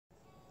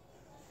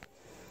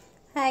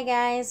Hi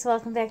guys,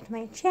 welcome back to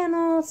my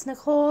channel. It's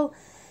Nicole,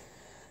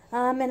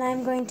 and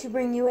I'm going to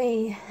bring you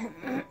a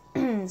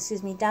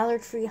excuse me, Dollar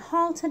Tree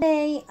haul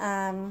today.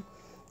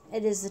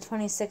 It is the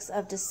 26th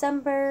of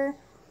December.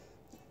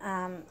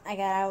 I got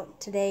out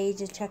today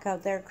to check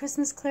out their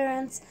Christmas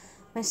clearance.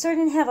 My store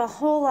didn't have a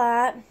whole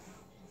lot,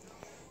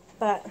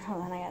 but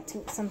hold on, I got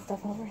some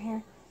stuff over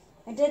here.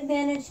 I did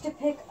manage to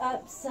pick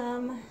up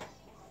some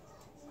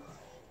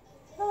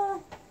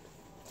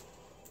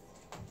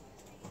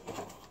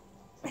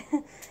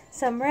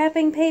some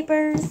wrapping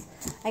papers.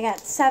 I got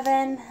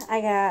 7.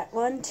 I got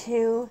 1,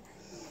 2,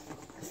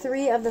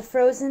 3 of the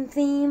Frozen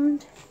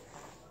themed,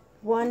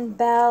 1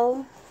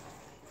 Belle,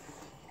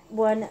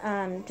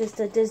 1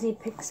 just a Disney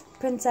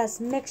Princess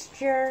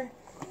mixture,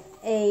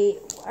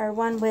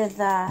 one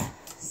with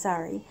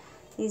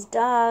these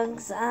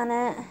dogs on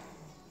it,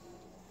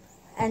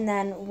 and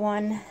then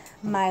 1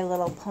 My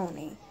Little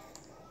Pony.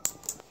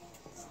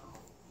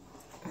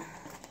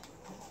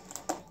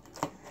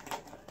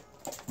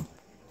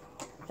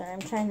 I'm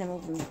trying to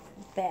move them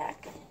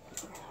back.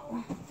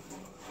 And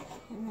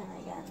then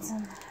I got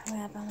some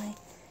wrap on my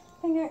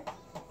finger.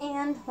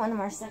 And one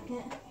more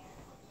second.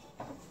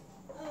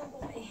 Oh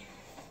boy.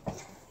 And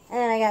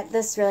then I got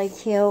this really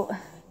cute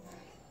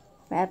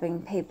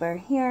wrapping paper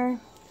here.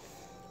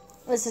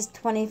 This is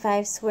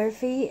 25 square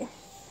feet.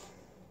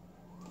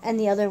 And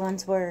the other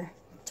ones were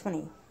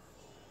 20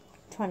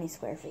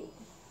 square feet.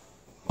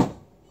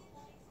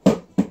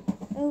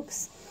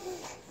 Oops.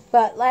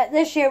 But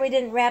this year we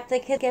didn't wrap the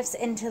kid gifts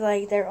into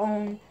like their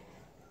own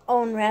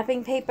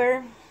wrapping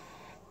paper.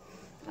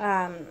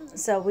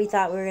 So we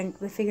thought we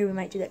figured we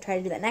might try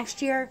to do that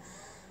next year.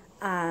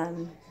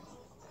 For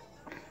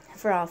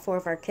all 4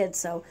 of our kids.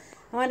 So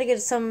I wanted to get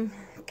some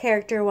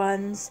character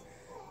ones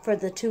for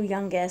the 2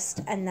 youngest,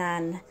 and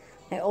then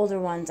my older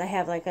ones I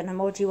have like an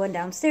emoji one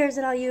downstairs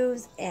that I'll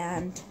use,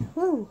 and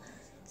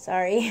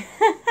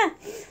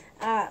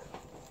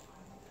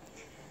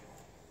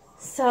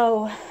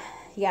so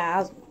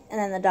yeah, and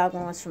then the dog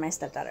one was for my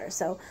stepdaughter.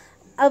 So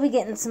I'll be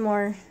getting some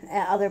more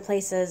at other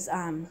places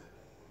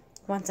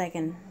once I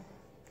can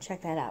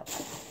check that out.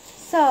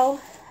 So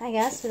I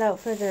guess without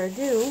further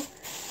ado,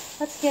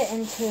 let's get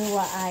into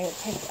what I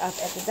picked up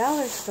at the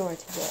dollar store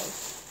today.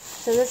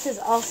 So this is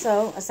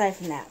also, aside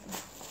from that,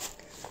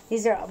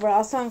 we're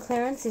also on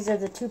clearance. These are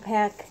the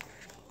 2-pack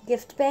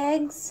gift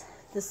bags,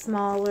 the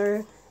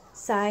smaller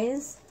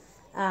size.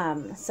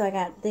 So I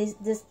got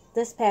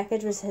this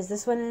package, which has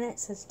this one in it. It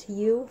says "To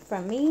You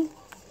from Me."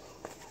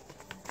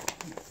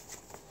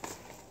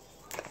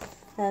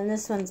 And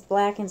this one's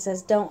black and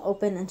says "Don't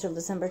open until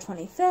December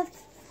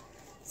 25th.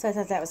 So I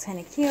thought that was kind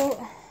of cute.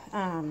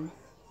 I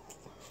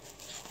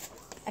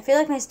feel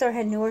like my store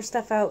had newer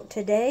stuff out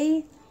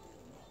today.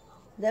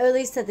 Or at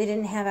least that they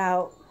didn't have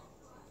out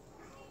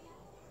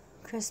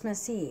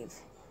Christmas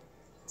Eve.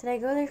 Did I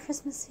go there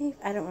Christmas Eve?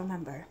 I don't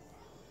remember.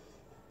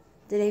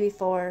 The day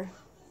before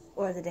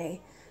or the day,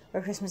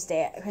 or Christmas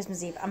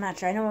Eve. I'm not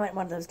sure. I know I went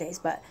one of those days,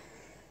 but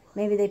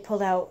maybe they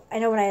pulled out. I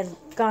know when I had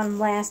gone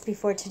last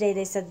before today,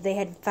 they said they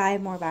had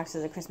 5 more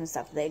boxes of Christmas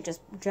stuff they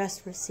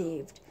just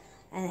received,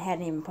 and it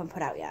hadn't even been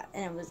put out yet.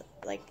 And it was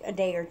like a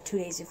day or 2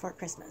 days before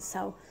Christmas,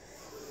 so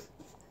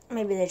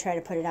maybe they tried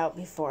to put it out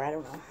before. I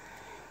don't know.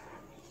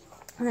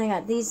 And I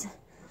got these.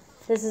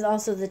 This is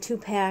also the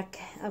 2-pack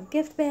of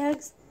gift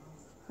bags.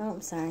 Oh,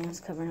 I'm sorry. I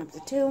was covering up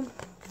the 2.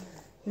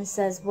 And it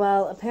says,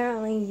 "Well,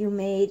 apparently you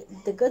made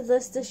the good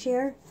list this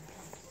year,"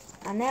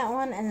 on that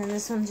one. And then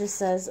this one just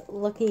says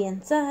 "Looky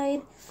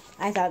Inside."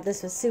 I thought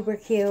this was super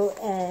cute,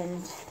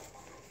 and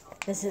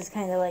this is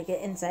kind of like an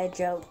inside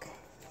joke.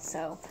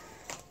 So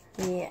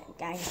yeah,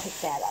 I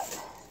picked that up.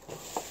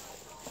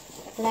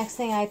 The next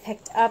thing I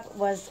picked up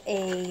was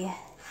a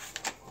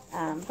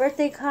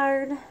birthday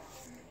card.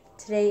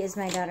 Today is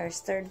my daughter's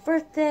 3rd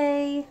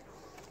birthday,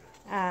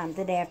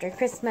 the day after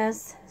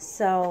Christmas,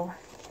 so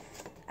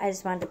I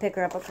just wanted to pick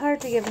her up a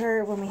card to give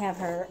her when we have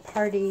her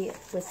party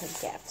with her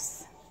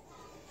gifts.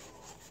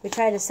 We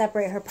try to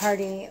separate her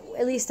party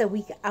at least a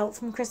week out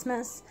from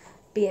Christmas,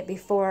 be it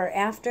before or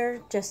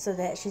after, just so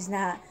that she's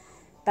not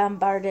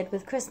bombarded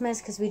with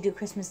Christmas, because we do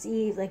Christmas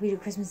Eve, like we do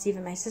Christmas Eve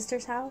at my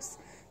sister's house.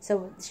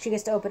 So she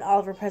gets to open all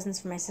of her presents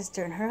for my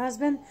sister and her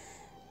husband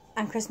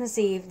on Christmas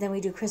Eve. Then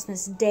we do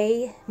Christmas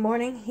Day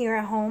morning here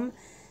at home.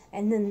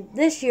 And then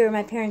this year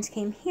my parents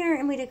came here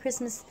and we did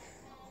Christmas.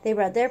 They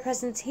brought their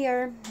presents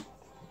here.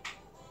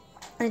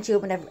 And she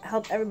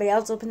helped everybody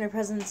else open their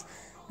presents.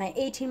 My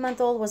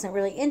 18-month-old wasn't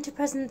really into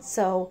presents,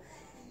 so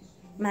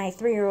my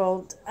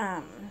 3-year-old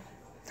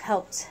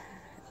helped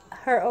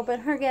her open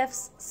her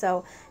gifts.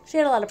 So she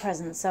had a lot of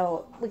presents.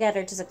 So we got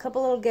her just a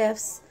couple little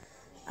gifts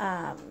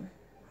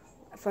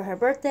for her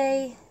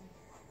birthday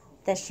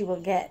that she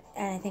will get,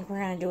 and I think we're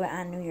going to do it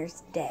on New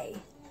Year's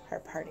Day, her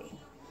party.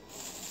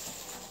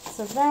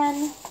 So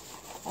then,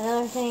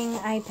 another thing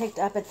I picked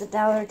up at the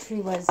Dollar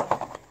Tree was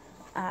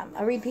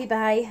a repeat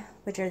buy,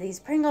 which are these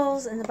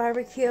Pringles and the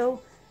barbecue,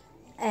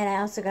 and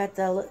I also got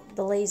the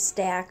Lay's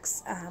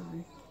stacks,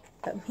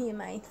 but me and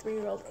my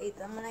 3-year-old ate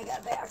them when I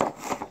got back.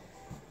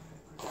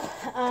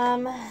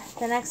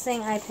 The next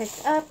thing I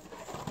picked up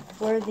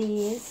were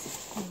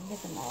these. Let me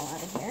get them all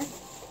out of here.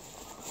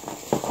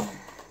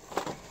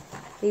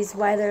 These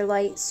Weiler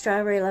Light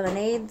Strawberry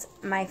Lemonades,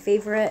 my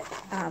favorite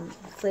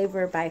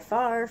flavor by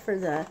far for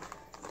the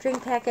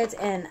drink packets,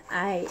 and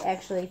I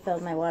actually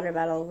filled my water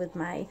bottle with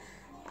my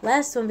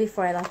last one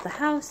before I left the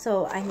house,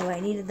 so I knew I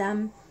needed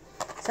them.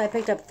 So I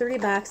picked up 3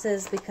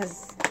 boxes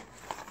because,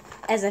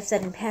 as I've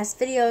said in past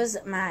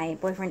videos, my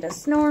boyfriend does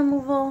snow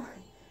removal,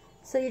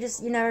 so you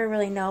never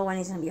really know when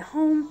he's going to be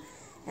home,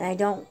 and I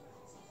don't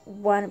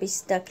want to be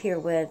stuck here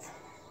with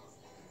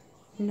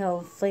no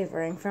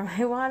flavoring for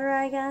my water,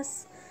 I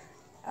guess.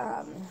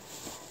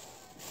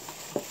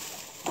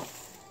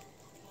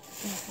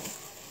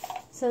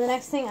 So the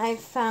next thing I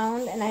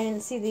found, and I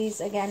didn't see these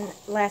again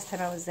last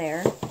time I was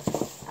there,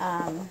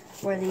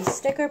 were these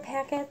sticker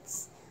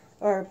packets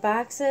or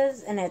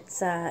boxes, and it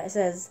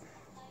says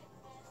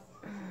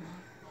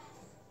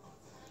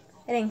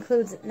it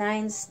includes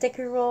 9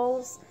 sticker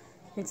rolls.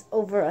 It's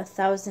over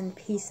 1,000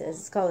 pieces.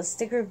 It's called a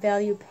sticker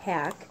value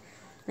pack.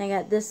 And I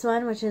got this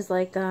one, which is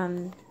like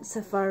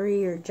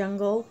safari or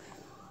jungle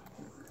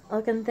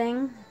looking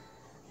thing.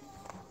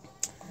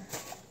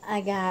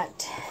 I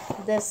got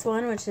this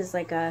one, which is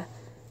like a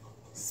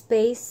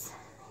space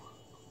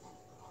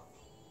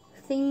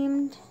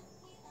themed.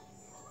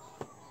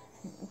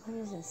 What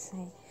does this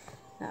say?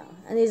 Oh,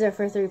 and these are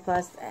for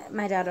 3+.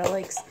 My daughter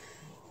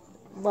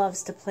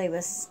loves to play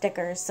with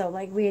stickers, so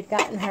like we had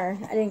gotten her,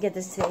 I didn't get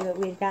this today, but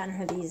we had gotten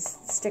her these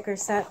sticker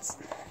sets,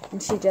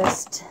 and she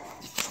just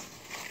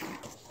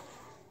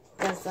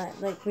does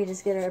that. Like, we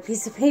just get her a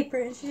piece of paper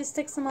and she just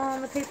sticks them all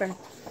on the paper.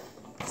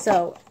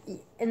 So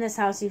in this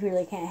house you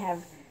really can't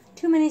have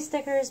too many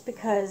stickers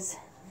because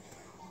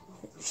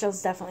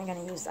she's definitely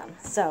going to use them.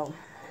 So,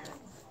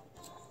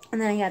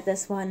 and then I got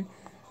this one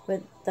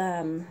with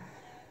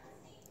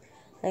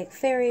like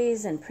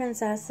fairies and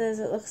princesses,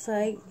 it looks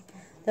like.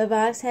 The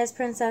box has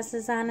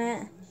princesses on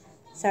it.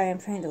 Sorry, I'm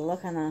trying to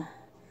look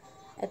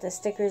at the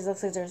stickers. It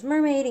looks like there's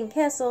mermaid and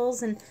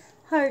castles and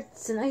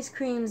hearts and ice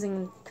creams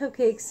and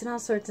cupcakes and all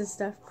sorts of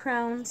stuff.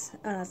 Crowns.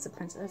 Oh, that's a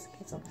princess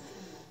castle.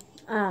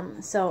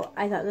 So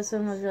I thought this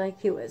one was really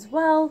cute as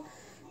well.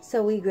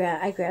 So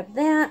I grabbed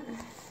that.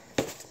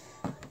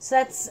 So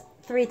that's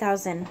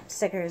 3,000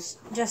 stickers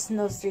just in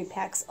those 3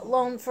 packs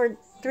alone for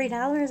 $3.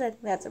 I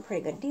think that's a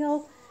pretty good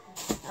deal.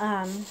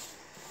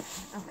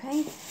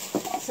 Okay,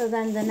 so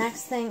then the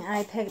next thing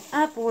I picked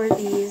up were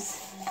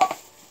these,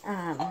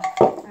 or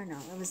no,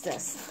 it was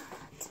this.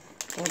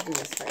 We'll do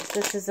this first.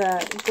 This is a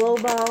glow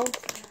ball.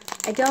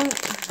 I don't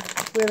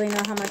really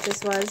know how much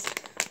this was.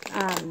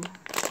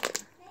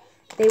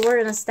 They were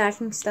in a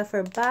stocking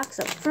stuffer box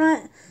up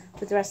front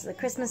with the rest of the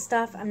Christmas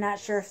stuff. I'm not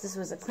sure if this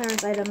was a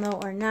clearance item though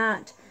or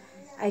not.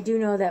 I do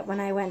know that when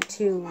I went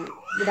to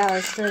the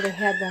dollar store, they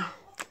had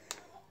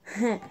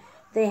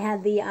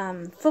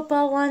the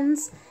football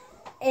ones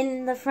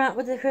in the front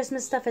with the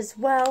Christmas stuff as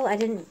well. I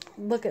didn't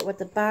look at what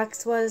the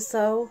box was,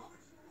 so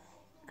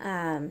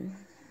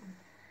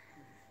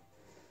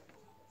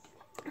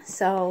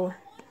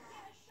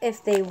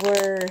if they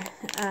were,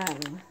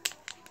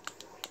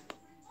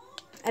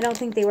 I don't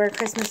think they were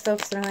Christmas though,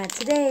 because when I went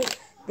today,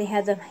 they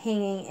had them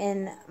hanging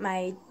in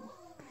my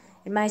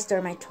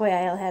store. My toy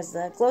aisle has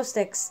the glow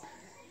sticks,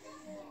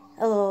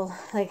 a little,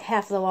 like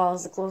half the wall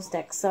is the glow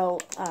sticks, so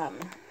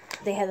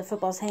they had the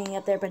footballs hanging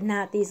up there, but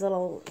not these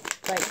little,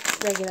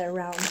 like, regular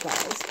round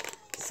balls.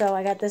 So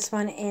I got this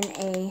one in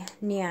a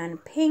neon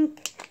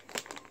pink.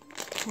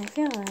 I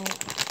feel like,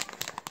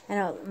 I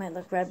know it might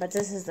look red, but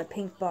this is the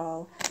pink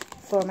ball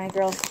for my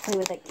girls to play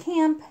with at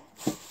camp.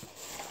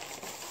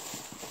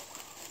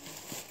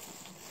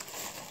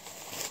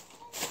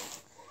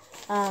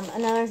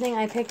 Another thing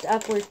I picked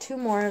up were 2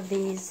 more of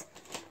these.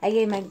 I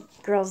gave my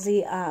girls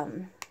the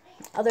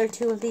other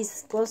 2 of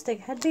these glow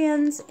stick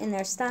headbands in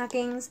their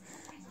stockings.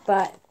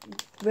 But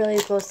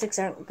really, glow sticks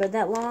aren't good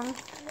that long,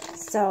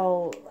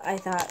 so I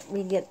thought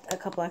we'd get a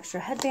couple extra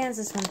headbands.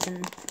 This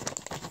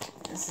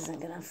isn't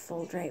gonna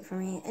fold right for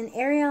me. An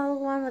Ariel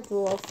one with a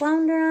little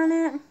flounder on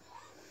it,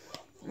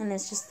 and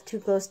it's just 2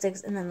 glow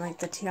sticks, and then like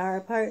the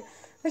tiara part,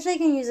 which I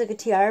can use like a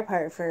tiara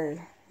part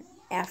for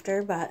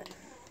after, but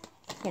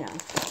you know,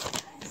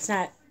 it's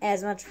not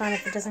as much fun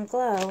if it doesn't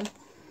glow.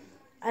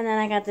 And then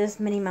I got this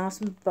Minnie Mouse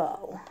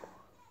bow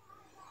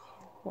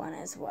one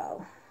as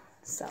well,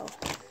 so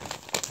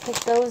pick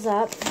those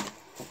up.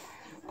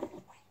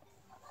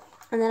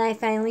 And then I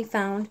finally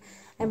found,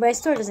 and my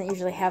store doesn't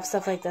usually have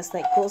stuff like this,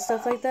 like cool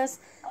stuff like this.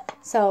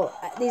 So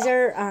these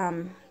are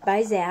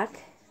by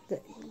Zach,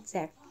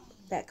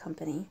 that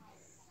company.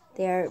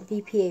 They are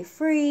BPA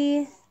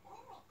free.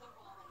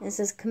 And it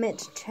says commit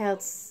to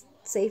child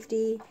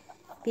safety,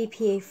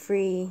 BPA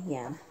free.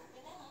 Yeah.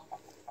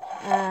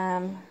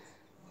 I'm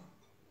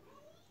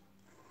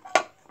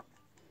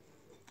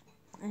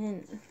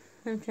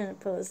trying to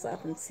pull this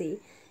up and see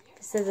if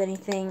it says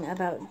anything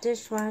about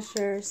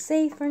dishwasher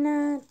safe or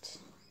not.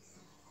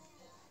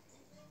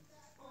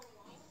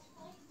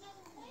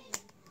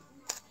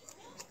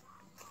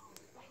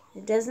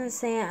 It doesn't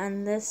say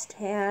on this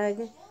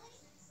tag.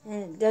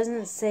 And it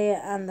doesn't say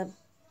it on the...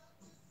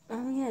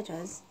 Oh, yeah, it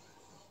does.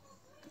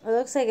 It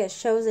looks like it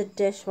shows a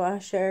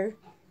dishwasher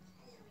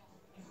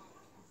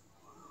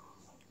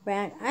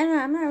rack. I don't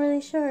know. I'm not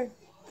really sure.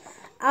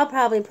 I'll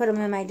probably put them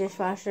in my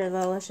dishwasher,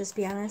 though. Let's just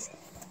be honest.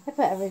 I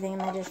put everything in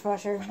my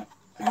dishwasher.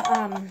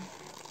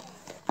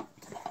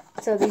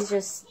 So these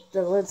just...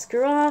 The lid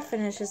screw off,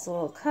 and it's just a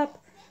little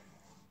cup.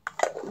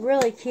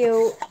 Really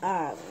cute.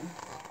 I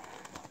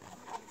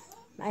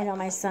know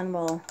my son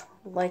will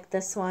like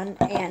this one.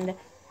 And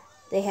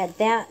they had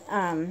that...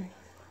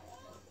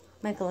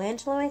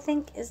 Michelangelo, I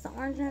think, is the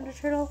Orange Ninja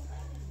Turtle.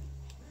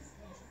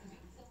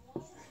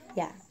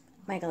 Yeah,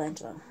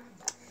 Michelangelo.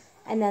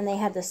 And then they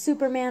had the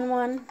Superman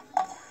one.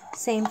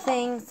 Same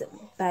thing,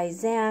 by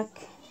Zach.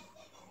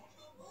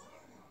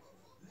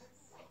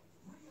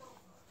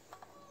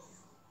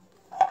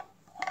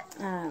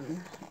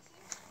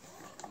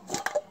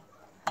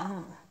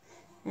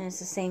 And it's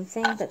the same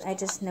thing, but I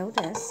just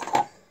noticed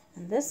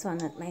on this one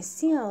that my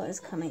seal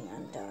is coming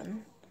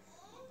undone.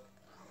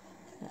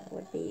 That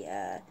would be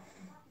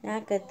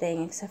not a good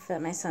thing, except for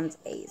that my son's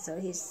 8, so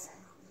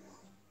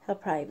he'll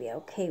probably be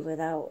okay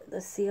without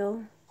the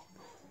seal.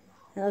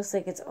 It looks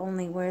like it's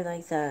only where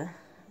like the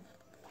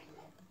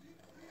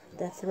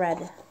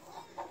thread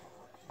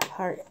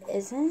part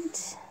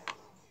isn't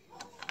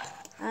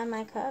on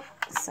my cup.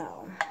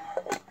 So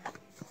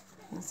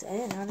let's see, I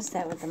didn't notice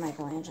that with the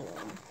Michelangelo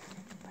one.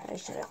 Probably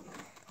should have.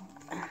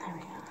 There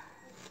we go.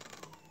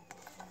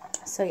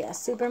 So yeah,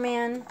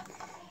 Superman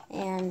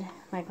and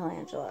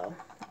Michelangelo.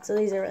 So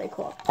these are really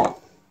cool.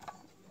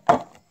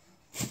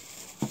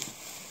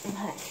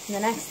 Okay, the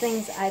next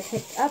things I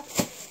picked up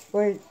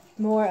were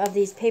more of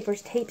these paper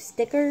tape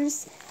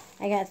stickers.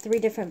 I got 3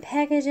 different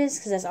packages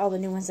because that's all the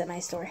new ones that my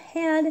store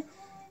had.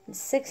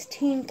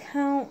 16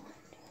 count,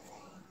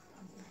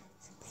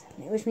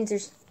 which means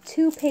there's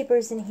 2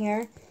 papers in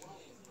here.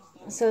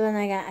 So then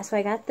I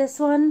got this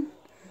one.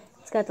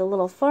 It's got the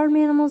little farm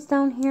animals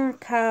down here: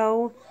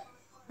 cow,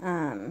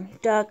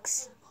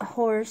 ducks, a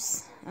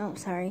horse. Oh,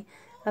 sorry,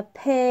 a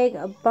pig,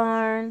 a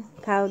barn,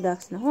 cow,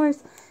 ducks, and a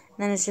horse. And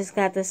then it's just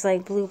got this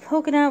like blue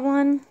polka dot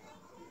one.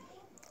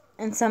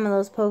 And some of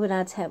those polka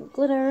dots have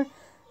glitter.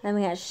 Then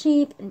we got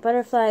sheep and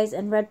butterflies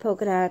and red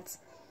polka dots.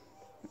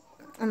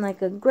 And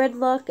like a grid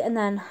look. And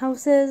then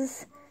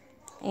houses.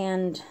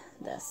 And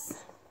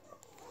this.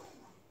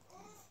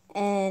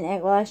 And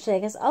well, actually, I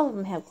guess all of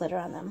them have glitter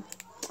on them.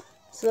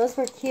 So those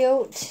were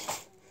cute.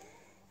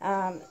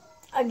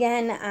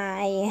 Again,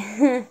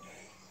 I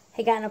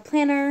had gotten a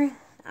planner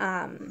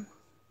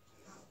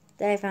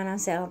that I found on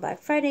sale on Black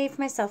Friday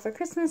for myself for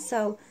Christmas.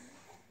 So,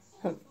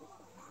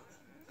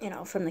 you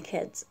know, from the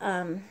kids.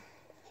 So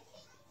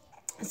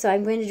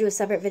I'm going to do a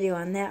separate video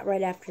on that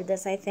right after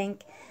this, I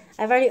think.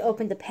 I've already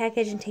opened the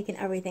package and taken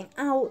everything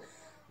out.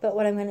 But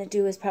what I'm going to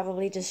do is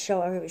probably just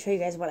show you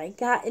guys what I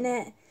got in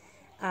it.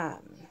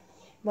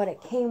 What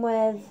it came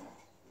with.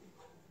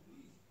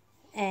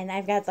 And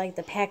I've got like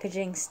the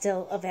packaging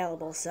still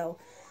available. So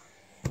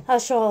I'll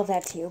show all of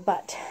that to you.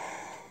 But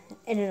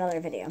in another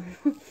video.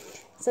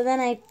 So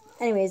then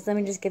anyways, let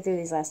me just get through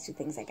these last 2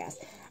 things, I guess.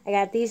 I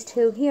got these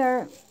 2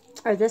 here.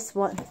 Or this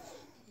one.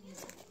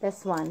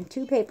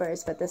 2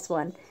 papers, but this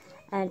one.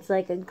 And it's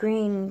like a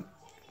green,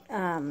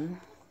 I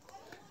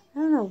don't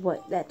know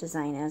what that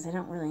design is. I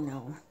don't really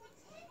know.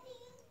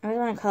 I really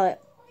want to call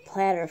it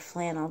plaid or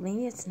flannel.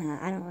 Maybe it's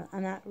not.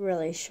 I'm not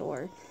really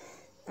sure.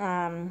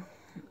 I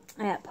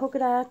got polka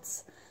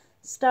dots,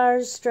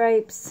 stars,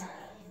 stripes,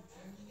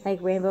 like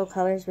rainbow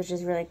colors, which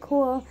is really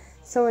cool.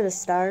 So are the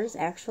stars,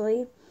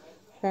 actually.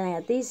 Then I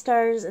got these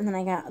stars, and then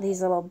I got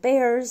these little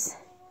bears.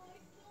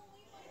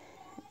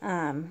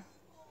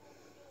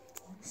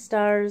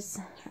 Stars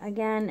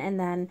again, and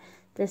then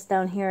this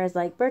down here is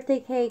like birthday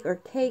cake or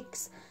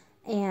cakes,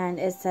 and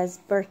it says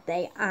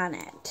birthday on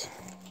it.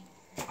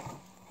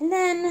 And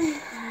then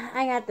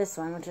I got this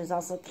one, which is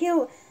also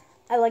cute.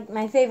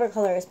 My favorite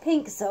color is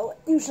pink, so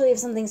usually if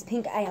something's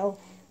pink, I'll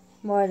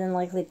more than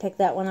likely pick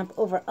that one up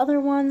over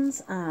other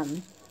ones.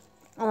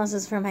 Unless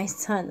it's for my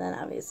son, then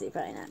obviously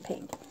probably not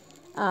pink.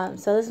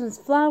 So this one's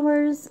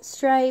flowers,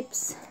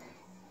 stripes,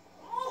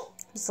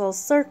 just little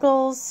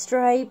circles,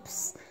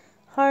 stripes,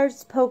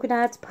 hearts, polka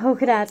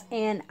dots,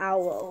 and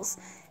owls.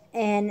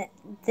 And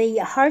the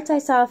hearts I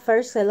saw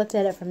first, because I looked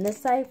at it from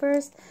this side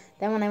first.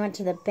 Then when I went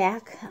to the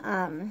back,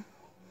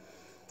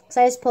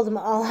 so I just pulled them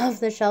all off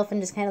the shelf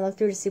and just kind of looked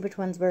through to see which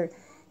ones were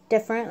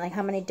different, like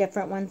how many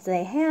different ones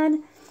they had.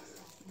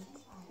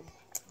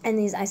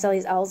 And I saw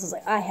these owls, I was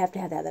like, I have to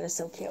have that. That is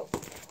so cute.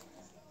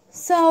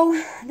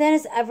 So that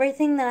is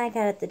everything that I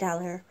got at the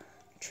Dollar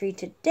Tree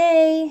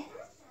today.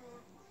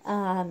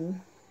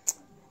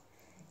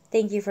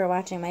 Thank you for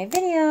watching my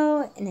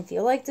video, and if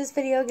you like this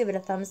video, give it a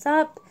thumbs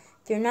up.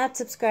 If you're not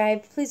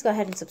subscribed, please go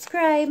ahead and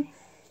subscribe,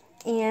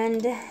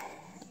 and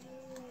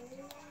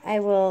I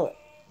will,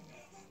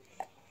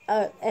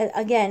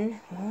 again,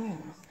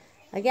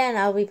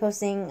 I'll be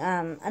posting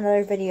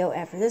another video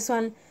after this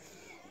one,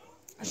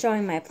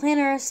 showing my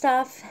planner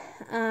stuff,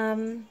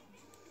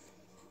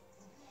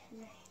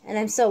 And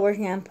I'm still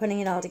working on putting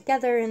it all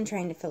together and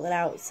trying to fill it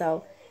out.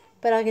 So,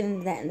 but I'll get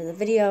into that into the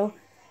video.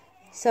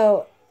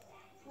 So,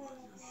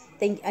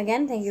 thank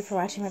you for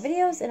watching my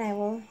videos, and I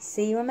will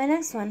see you in my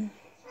next one.